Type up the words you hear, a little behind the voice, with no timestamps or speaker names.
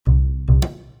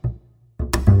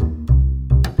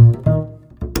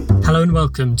Hello and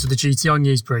welcome to the GTI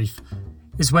News Brief.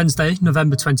 It's Wednesday,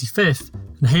 November 25th,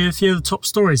 and here are a few of the top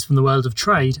stories from the world of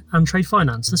trade and trade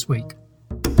finance this week.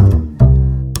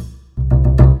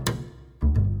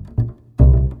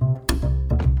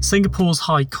 Singapore's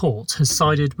High Court has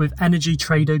sided with energy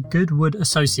trader Goodwood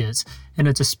Associates in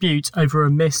a dispute over a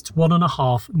missed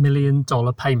 $1.5 million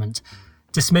payment,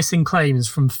 dismissing claims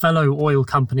from fellow oil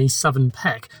company Southern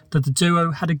Peck that the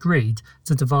duo had agreed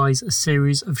to devise a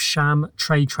series of sham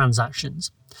trade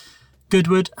transactions.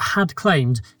 Goodwood had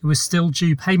claimed it was still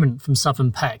due payment from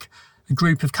Southern Peck, a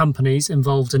group of companies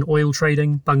involved in oil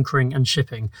trading, bunkering and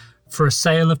shipping, for a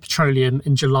sale of petroleum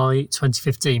in July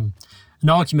 2015, an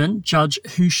argument Judge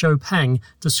Hu Shou Peng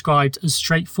described as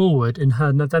straightforward in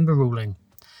her November ruling.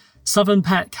 Southern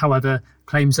Peck, however,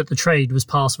 claims that the trade was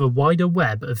part of a wider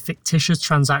web of fictitious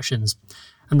transactions,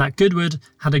 and that Goodwood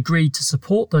had agreed to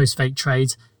support those fake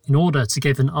trades in order to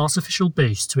give an artificial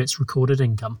boost to its recorded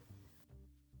income.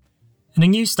 In a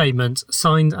new statement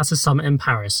signed at a summit in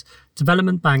Paris,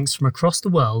 development banks from across the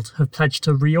world have pledged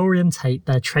to reorientate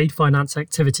their trade finance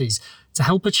activities to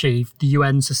help achieve the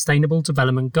UN Sustainable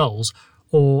Development Goals,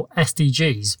 or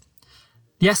SDGs.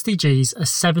 The SDGs are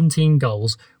 17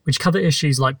 goals which cover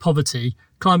issues like poverty,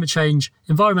 climate change,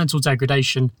 environmental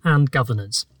degradation and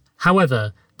governance.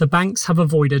 However, the banks have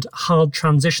avoided hard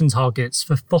transition targets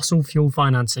for fossil fuel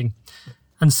financing,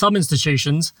 and some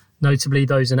institutions, notably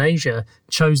those in Asia,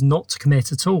 chose not to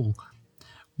commit at all.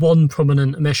 One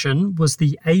prominent omission was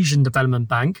the Asian Development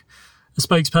Bank. A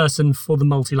spokesperson for the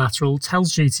multilateral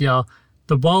tells GTR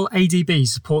that while ADB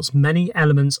supports many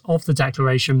elements of the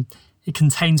declaration, it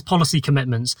contains policy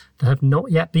commitments that have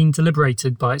not yet been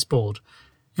deliberated by its board.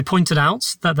 It pointed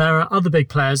out that there are other big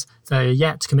players they are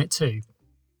yet to commit to.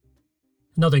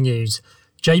 In other news,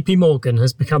 JP Morgan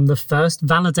has become the first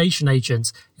validation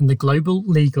agent in the Global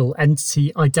Legal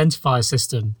Entity Identifier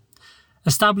System.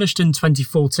 Established in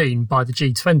 2014 by the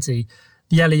G20,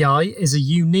 the LEI is a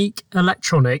unique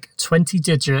electronic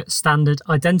 20-digit standard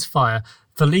identifier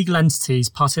for legal entities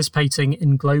participating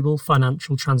in global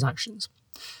financial transactions.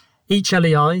 Each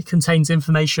LEI contains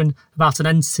information about an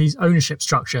entity's ownership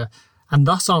structure and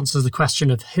thus answers the question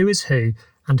of who is who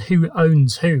and who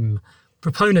owns whom.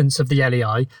 Proponents of the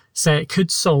LEI say it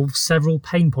could solve several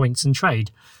pain points in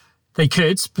trade. They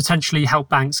could potentially help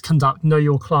banks conduct Know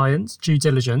Your Client due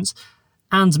diligence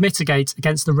and mitigate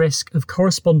against the risk of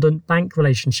correspondent bank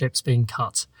relationships being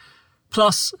cut.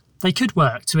 Plus, they could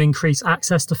work to increase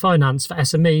access to finance for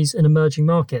SMEs in emerging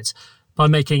markets by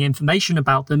making information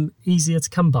about them easier to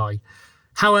come by.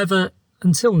 However,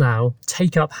 until now,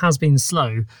 take-up has been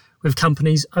slow, with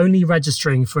companies only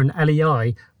registering for an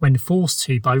LEI when forced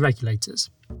to by regulators.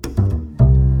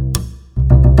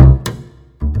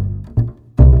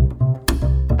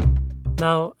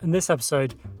 Now, in this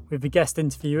episode, we have a guest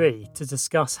interviewee to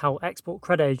discuss how export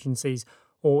credit agencies,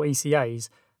 or ECAs,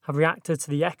 have reacted to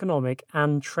the economic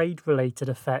and trade-related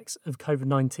effects of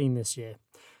COVID-19 this year.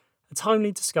 A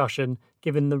timely discussion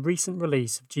given the recent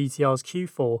release of GTR's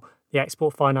Q4, the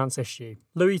export finance issue.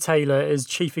 Louis Taylor is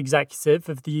Chief Executive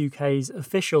of the UK's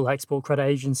official export credit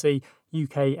agency,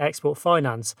 UK Export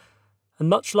Finance, and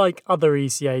much like other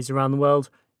ECAs around the world,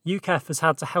 UKEF has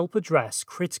had to help address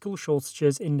critical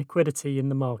shortages in liquidity in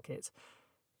the market.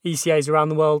 ECAs around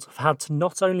the world have had to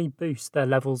not only boost their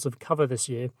levels of cover this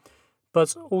year,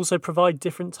 but also provide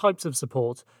different types of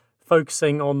support,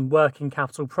 focusing on working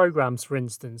capital programs, for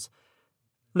instance.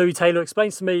 Louis Taylor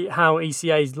explains to me how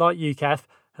ECAs like UKEF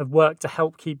have worked to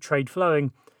help keep trade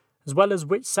flowing, as well as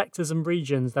which sectors and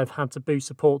regions they've had to boost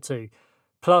support to.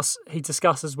 Plus, he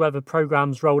discusses whether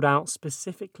programs rolled out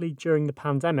specifically during the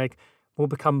pandemic will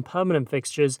become permanent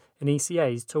fixtures in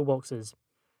ECA's toolboxes.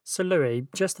 So Louis,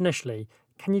 just initially,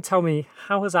 can you tell me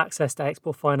how has access to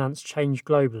export finance changed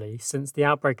globally since the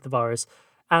outbreak of the virus,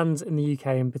 and in the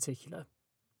UK in particular?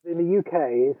 In the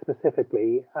UK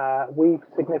specifically, we've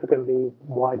significantly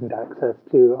widened access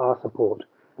to our support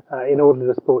in order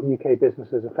to support UK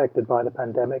businesses affected by the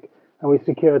pandemic, and we've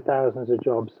secured thousands of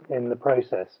jobs in the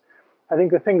process. I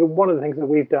think one of the things that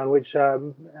we've done, which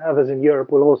others in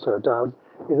Europe will also have done,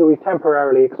 is that we've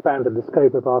temporarily expanded the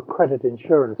scope of our credit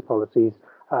insurance policies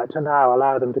to now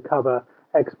allow them to cover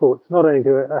exports not only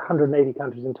to 180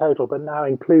 countries in total, but now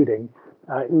including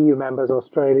EU members,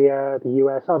 Australia, the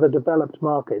US, other developed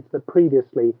markets that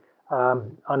previously,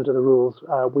 under the rules,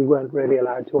 we weren't really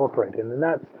allowed to operate in. And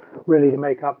that's really to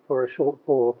make up for a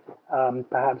shortfall,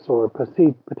 perhaps, or a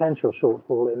perceived potential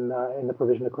shortfall in the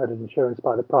provision of credit insurance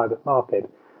by the private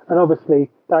market. And obviously,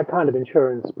 that kind of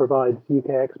insurance provides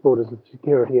UK exporters with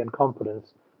security and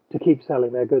confidence to keep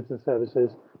selling their goods and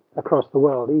services across the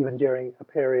world, even during a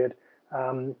period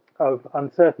of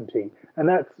uncertainty. And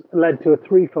that's led to a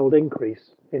threefold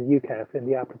increase in UKEF in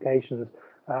the applications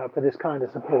for this kind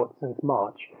of support since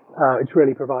March, which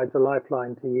really provides a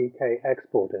lifeline to UK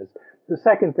exporters. The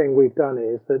second thing we've done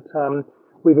is that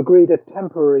we've agreed a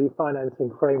temporary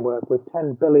financing framework with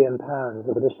 £10 billion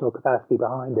of additional capacity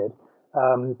behind it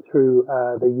through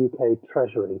the UK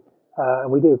Treasury.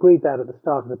 And we agreed that at the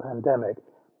start of the pandemic.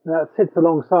 And that sits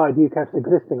alongside UKEF's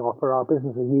existing offer, our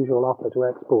business as usual offer to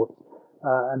exports,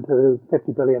 and to the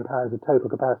 £50 billion of total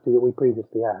capacity that we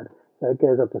previously had. So it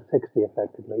goes up to 60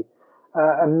 effectively.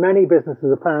 And many businesses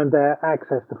have found their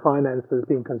access to finance has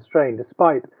been constrained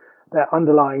despite their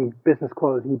underlying business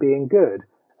quality being good.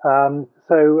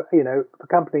 So, for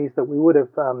companies that we would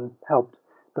have helped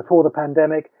before the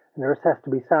pandemic and are assessed to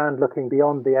be sound looking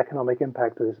beyond the economic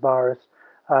impact of this virus,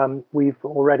 we've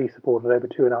already supported over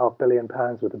 £2.5 billion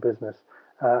worth of business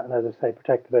and, as I say,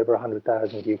 protected over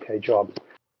 100,000 UK jobs.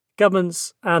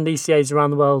 Governments and ECAs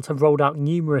around the world have rolled out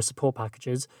numerous support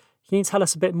packages. Can you tell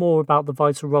us a bit more about the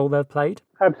vital role they've played?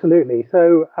 Absolutely.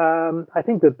 So I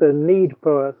think that the need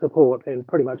for support in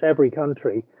pretty much every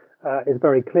country is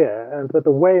very clear, but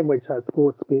the way in which that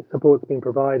support's been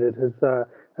provided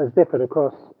has differed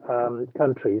across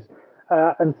countries,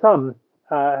 and some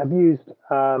have used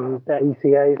their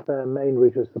ECAs, their main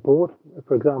route of support.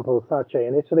 For example, SACE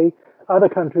in Italy. Other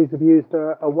countries have used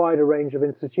a wider range of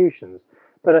institutions.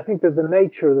 But I think that the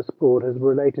nature of the support has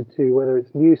related to whether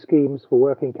it's new schemes for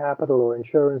working capital or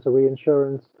insurance or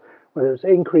reinsurance, whether it's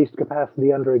increased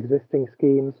capacity under existing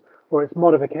schemes, or it's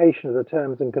modification of the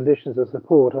terms and conditions of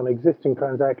support on existing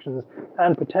transactions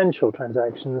and potential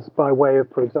transactions by way of,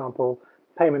 for example,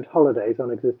 payment holidays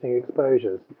on existing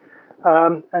exposures.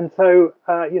 And so,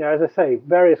 as I say,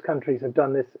 various countries have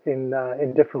done this in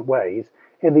different ways.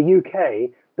 In the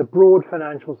UK, the broad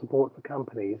financial support for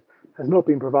companies has not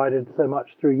been provided so much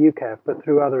through UKEF, but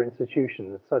through other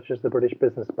institutions, such as the British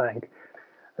Business Bank.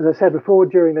 As I said before,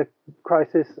 during the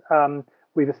crisis,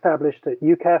 we've established at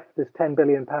UKEF this £10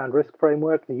 billion risk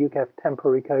framework, the UKEF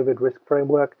Temporary COVID Risk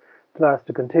Framework, to allow us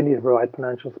to continue to provide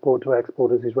financial support to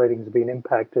exporters whose ratings have been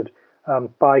impacted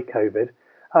by COVID.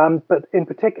 But in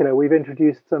particular, we've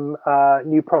introduced some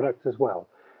new products as well.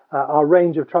 Our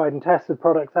range of tried and tested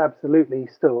products absolutely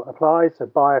still applies, so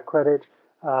buyer credit,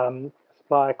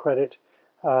 supplier credit,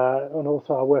 and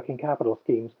also our working capital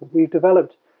schemes. But we've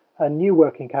developed a new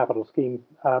working capital scheme,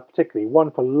 particularly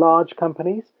one for large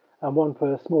companies and one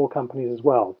for small companies as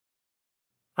well.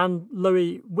 And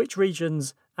Louis, which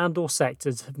regions and or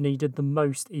sectors have needed the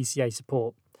most ECA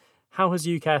support? How has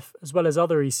UKEF, as well as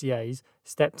other ECAs,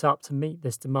 stepped up to meet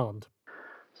this demand?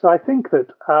 So I think that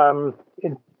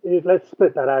let's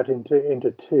split that out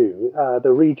into two,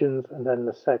 the regions and then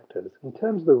the sectors. In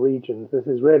terms of the regions, this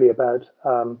is really about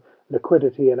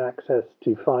liquidity and access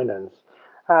to finance.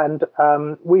 And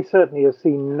we certainly have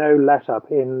seen no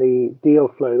let-up in the deal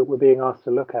flow that we're being asked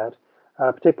to look at,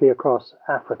 particularly across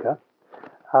Africa,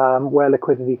 where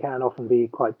liquidity can often be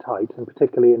quite tight, and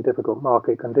particularly in difficult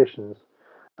market conditions.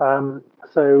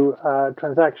 So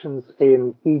transactions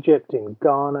in Egypt, in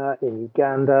Ghana, in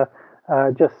Uganda,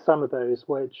 just some of those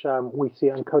which we see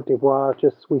in Cote d'Ivoire,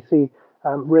 we see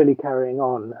really carrying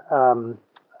on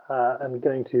and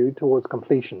going towards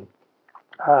completion,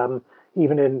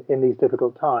 even in these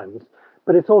difficult times.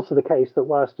 But it's also the case that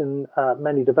whilst in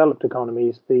many developed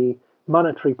economies, the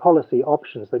monetary policy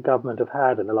options that government have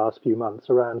had in the last few months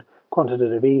around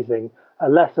quantitative easing are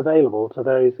less available to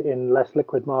those in less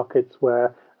liquid markets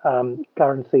where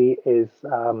currency is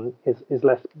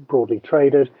less broadly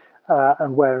traded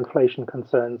and where inflation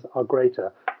concerns are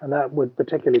greater. And that would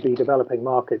particularly be developing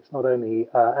markets, not only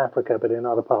Africa, but in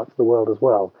other parts of the world as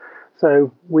well.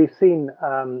 So we've seen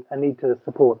a need to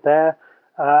support there.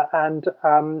 And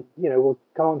we'll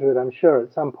come on to it, I'm sure,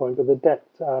 at some point, with the debt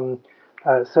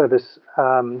service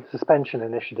suspension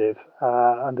initiative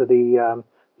under the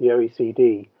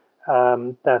OECD.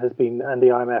 That has been, and the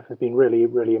IMF has been really,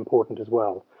 really important as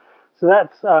well. So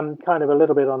that's kind of a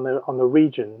little bit on the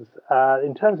regions.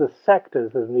 In terms of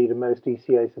sectors that have needed most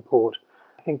ECA support,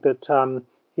 I think that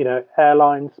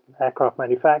airlines, aircraft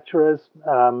manufacturers,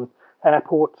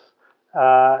 airports,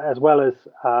 as well as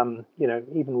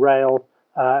even rail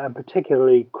and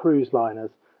particularly cruise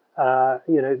liners.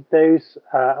 Those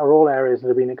are all areas that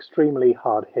have been extremely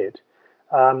hard hit.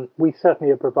 We certainly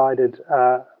have provided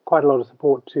quite a lot of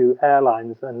support to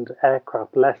airlines and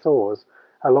aircraft lessors,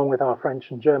 along with our French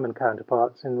and German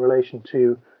counterparts in relation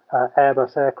to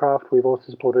Airbus aircraft. We've also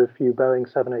supported a few Boeing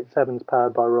 787s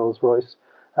powered by Rolls-Royce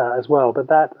as well. But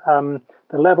that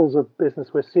the levels of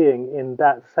business we're seeing in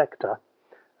that sector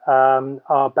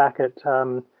are back at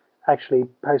actually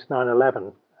post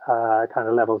 9/11 kind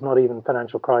of levels, not even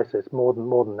financial crisis, more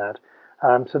than that.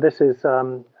 So this is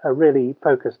really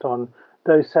focused on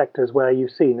those sectors where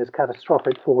you've seen this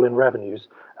catastrophic fall in revenues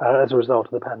as a result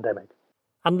of the pandemic.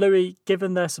 And Louis,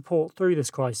 given their support through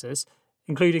this crisis,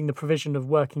 including the provision of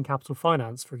working capital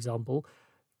finance, for example,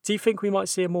 do you think we might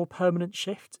see a more permanent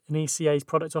shift in ECA's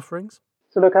product offerings?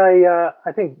 So look, I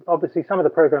think obviously some of the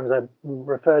programs I've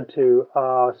referred to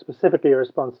are specifically a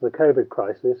response to the COVID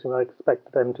crisis, and I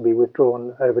expect them to be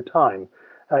withdrawn over time.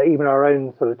 Even our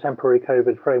own sort of temporary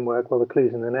COVID framework, well, the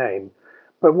clue's in the name.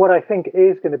 But what I think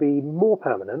is going to be more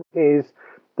permanent is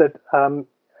that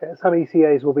some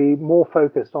ECAs will be more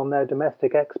focused on their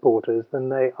domestic exporters than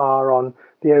they are on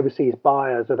the overseas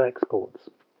buyers of exports.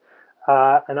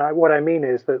 What I mean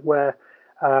is that where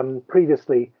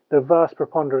previously the vast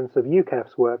preponderance of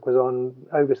UKEF's work was on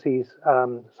overseas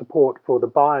support for the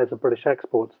buyers of British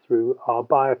exports through our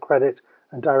buyer credit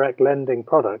and direct lending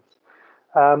products,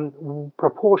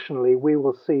 proportionally we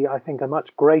will see, I think, a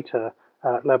much greater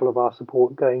level of our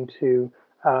support going to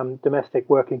domestic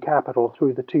working capital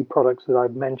through the two products that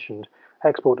I've mentioned,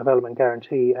 Export Development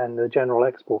Guarantee and the General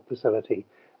Export Facility,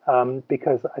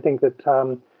 because I think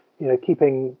that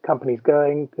keeping companies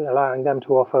going, allowing them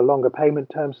to offer longer payment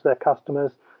terms to their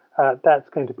customers, that's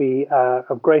going to be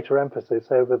of greater emphasis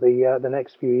over the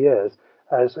next few years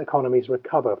as economies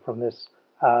recover from this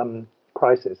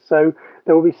crisis. So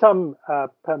there will be some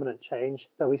permanent change.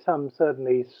 There will be some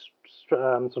certainly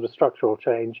sort of structural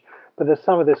change, but there's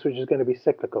some of this which is going to be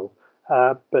cyclical.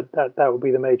 But that would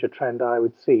be the major trend I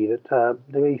would see, that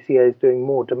the ECA is doing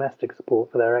more domestic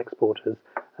support for their exporters,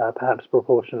 perhaps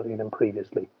proportionately than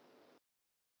previously.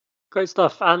 Great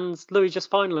stuff. And Louis, just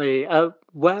finally,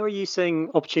 where are you seeing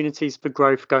opportunities for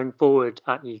growth going forward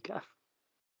at UKEF?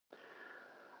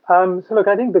 So look,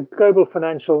 I think the global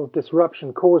financial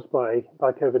disruption caused by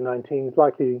COVID-19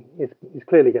 is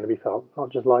clearly going to be felt, not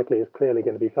just likely, it's clearly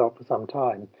going to be felt for some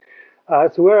time.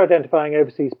 So we're identifying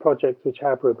overseas projects which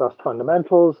have robust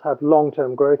fundamentals, have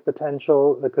long-term growth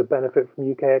potential that could benefit from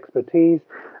UK expertise,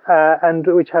 and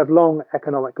which have long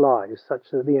economic lives,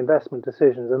 such that the investment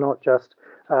decisions are not just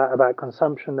about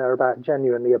consumption, they're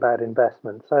genuinely about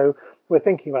investment. So we're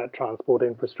thinking about transport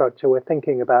infrastructure, we're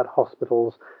thinking about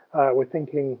hospitals, we're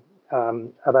thinking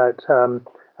about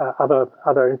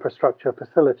other infrastructure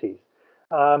facilities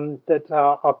that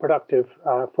are productive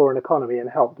for an economy and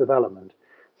help development.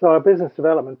 So our business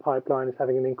development pipeline is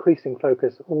having an increasing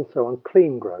focus also on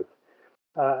clean growth.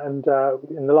 And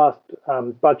in the last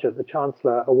budget, the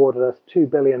Chancellor awarded us £2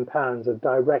 billion of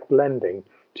direct lending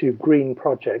to green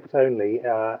projects only,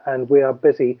 and we are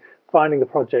busy finding the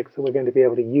projects that we're going to be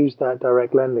able to use that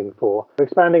direct lending for. We're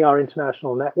expanding our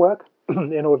international network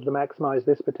in order to maximize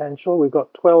this potential. We've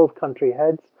got 12 country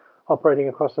heads operating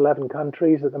across 11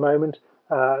 countries at the moment,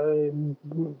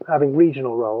 having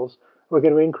regional roles. We're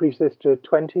going to increase this to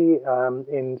 20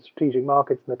 in strategic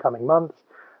markets in the coming months,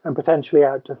 and potentially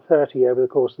out to 30 over the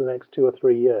course of the next 2 or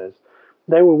 3 years.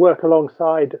 They will work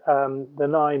alongside the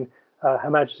 9 Her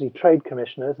Majesty Trade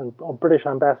Commissioners and British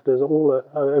ambassadors all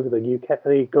over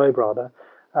the globe,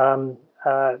 and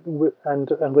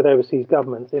with overseas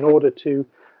governments in order to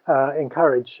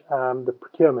encourage the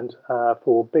procurement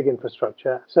for big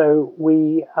infrastructure. So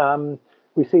we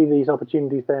see these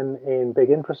opportunities then in big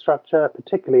infrastructure,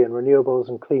 particularly in renewables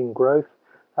and clean growth,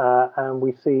 and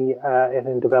we see it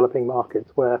in developing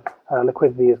markets where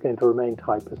liquidity is going to remain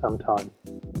tight for some time.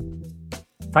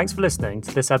 Thanks for listening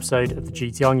to this episode of the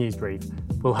GTR News Brief.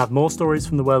 We'll have more stories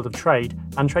from the world of trade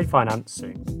and trade finance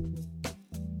soon.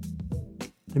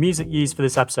 The music used for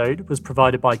this episode was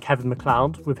provided by Kevin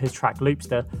MacLeod with his track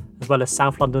Loopster, as well as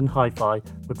South London Hi-Fi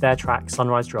with their track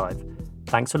Sunrise Drive.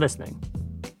 Thanks for listening.